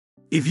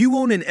If you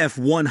own an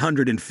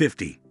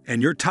F150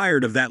 and you're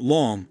tired of that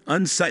long,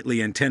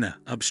 unsightly antenna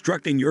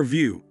obstructing your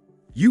view,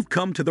 you've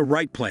come to the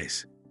right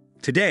place.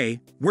 Today,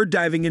 we're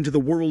diving into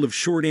the world of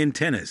short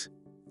antennas,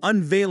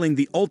 unveiling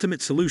the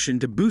ultimate solution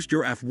to boost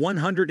your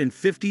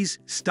F150's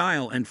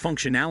style and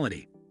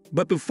functionality.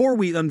 But before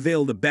we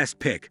unveil the best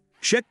pick,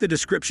 check the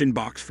description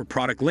box for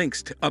product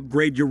links to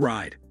upgrade your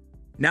ride.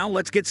 Now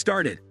let's get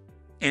started.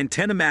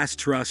 Antenna Mass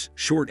Truss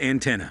Short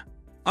Antenna.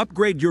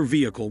 Upgrade your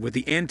vehicle with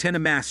the Antenna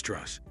Mass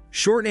Truss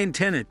Short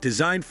Antenna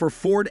designed for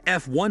Ford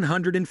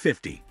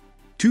F150,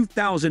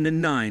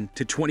 2009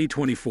 to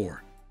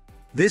 2024.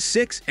 This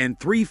 6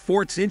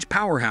 3/4-inch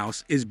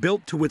powerhouse is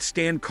built to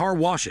withstand car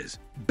washes,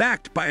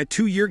 backed by a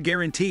 2-year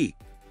guarantee.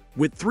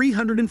 With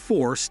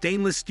 304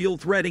 stainless steel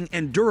threading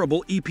and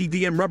durable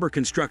EPDM rubber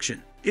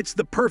construction, it's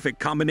the perfect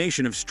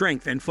combination of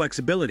strength and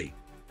flexibility.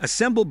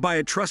 Assembled by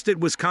a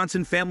trusted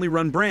Wisconsin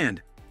family-run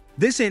brand,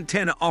 this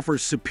antenna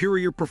offers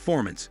superior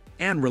performance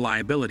and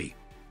reliability.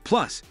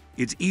 Plus,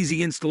 its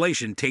easy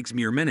installation takes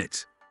mere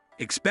minutes.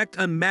 Expect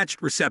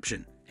unmatched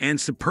reception and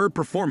superb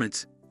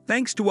performance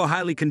thanks to a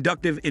highly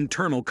conductive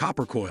internal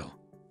copper coil.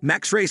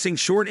 Max Racing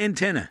Short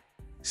Antenna.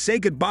 Say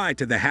goodbye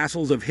to the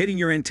hassles of hitting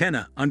your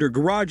antenna under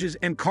garages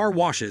and car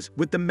washes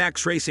with the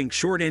Max Racing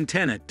Short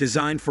Antenna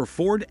designed for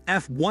Ford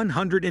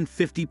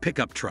F150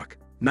 pickup truck,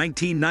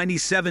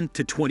 1997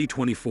 to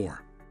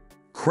 2024.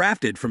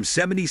 Crafted from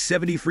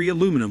 70/70 free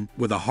aluminum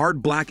with a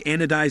hard black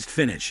anodized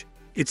finish,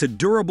 it's a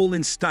durable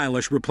and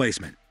stylish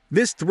replacement.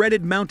 This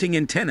threaded mounting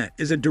antenna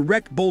is a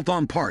direct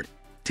bolt-on part,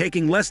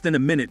 taking less than a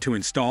minute to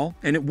install,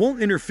 and it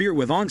won't interfere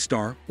with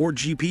OnStar or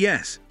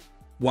GPS.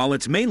 While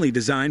it's mainly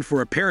designed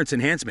for appearance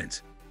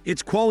enhancements,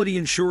 its quality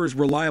ensures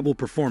reliable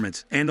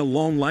performance and a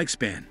long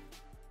lifespan.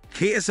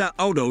 KSA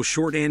Auto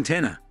Short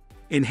Antenna.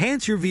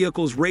 Enhance your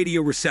vehicle's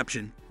radio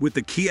reception with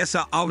the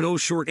KSA Auto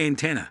Short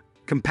Antenna,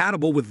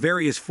 compatible with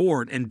various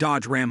Ford and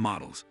Dodge Ram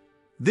models.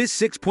 This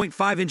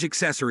 6.5-inch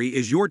accessory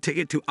is your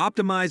ticket to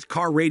optimized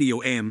car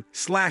radio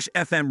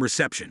AM/FM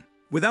reception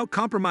without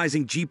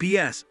compromising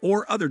GPS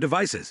or other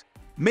devices.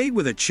 Made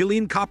with a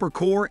Chilean copper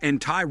core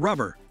and Thai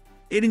rubber,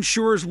 it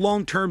ensures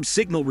long-term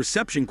signal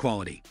reception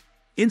quality.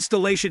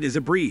 Installation is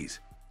a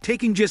breeze,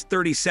 taking just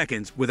 30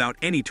 seconds without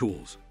any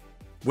tools.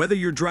 Whether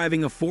you're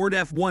driving a Ford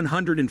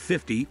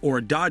F150 or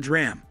a Dodge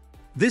Ram,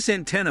 this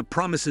antenna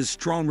promises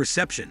strong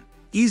reception,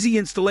 easy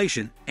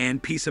installation,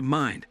 and peace of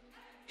mind.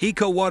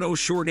 EcoWauto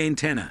Short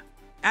Antenna.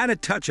 Add a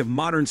touch of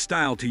modern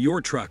style to your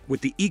truck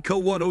with the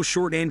EcoWauto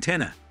Short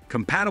Antenna,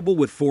 compatible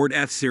with Ford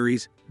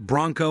F-Series,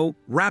 Bronco,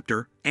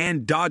 Raptor,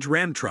 and Dodge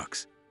Ram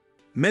trucks.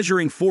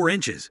 Measuring 4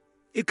 inches,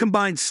 it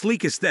combines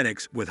sleek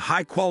aesthetics with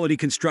high-quality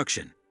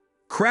construction.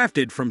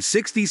 Crafted from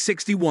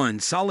 6061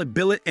 solid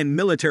billet and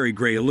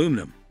military-grade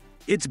aluminum,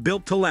 it's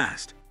built to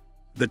last.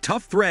 The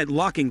tough thread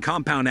locking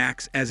compound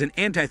acts as an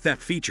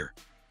anti-theft feature,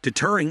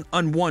 deterring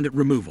unwanted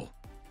removal.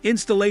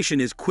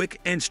 Installation is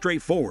quick and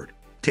straightforward,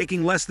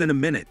 taking less than a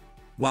minute,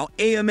 while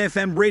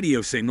AM/FM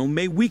radio signal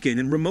may weaken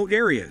in remote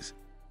areas.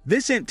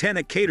 This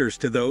antenna caters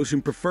to those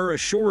who prefer a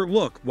surer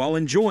look while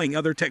enjoying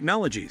other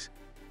technologies.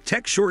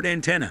 Tech Short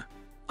Antenna.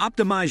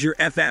 Optimize your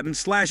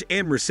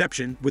FM/AM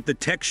reception with the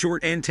Tech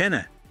Short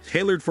Antenna,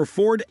 tailored for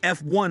Ford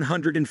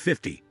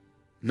F150,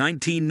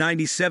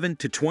 1997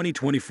 to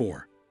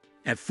 2024.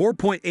 At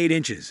 4.8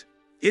 inches,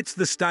 it's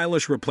the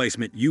stylish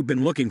replacement you've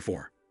been looking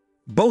for.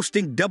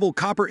 Boasting double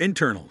copper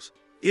internals,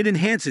 it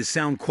enhances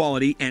sound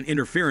quality and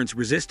interference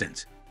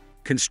resistance.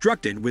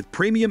 Constructed with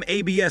premium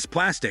ABS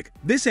plastic,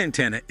 this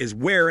antenna is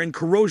wear and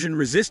corrosion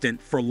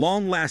resistant for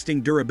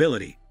long-lasting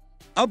durability.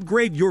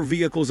 Upgrade your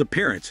vehicle's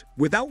appearance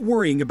without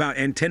worrying about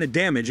antenna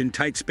damage in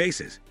tight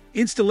spaces.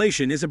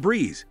 Installation is a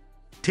breeze,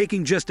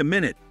 taking just a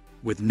minute,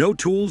 with no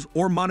tools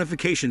or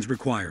modifications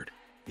required.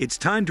 It's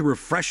time to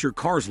refresh your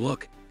car's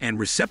look and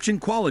reception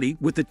quality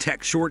with the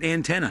Tech Short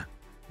Antenna.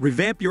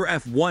 Revamp your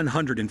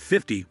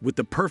F150 with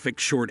the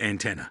perfect short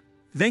antenna.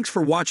 Thanks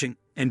for watching,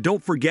 and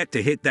don't forget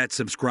to hit that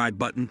subscribe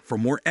button for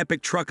more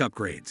epic truck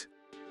upgrades.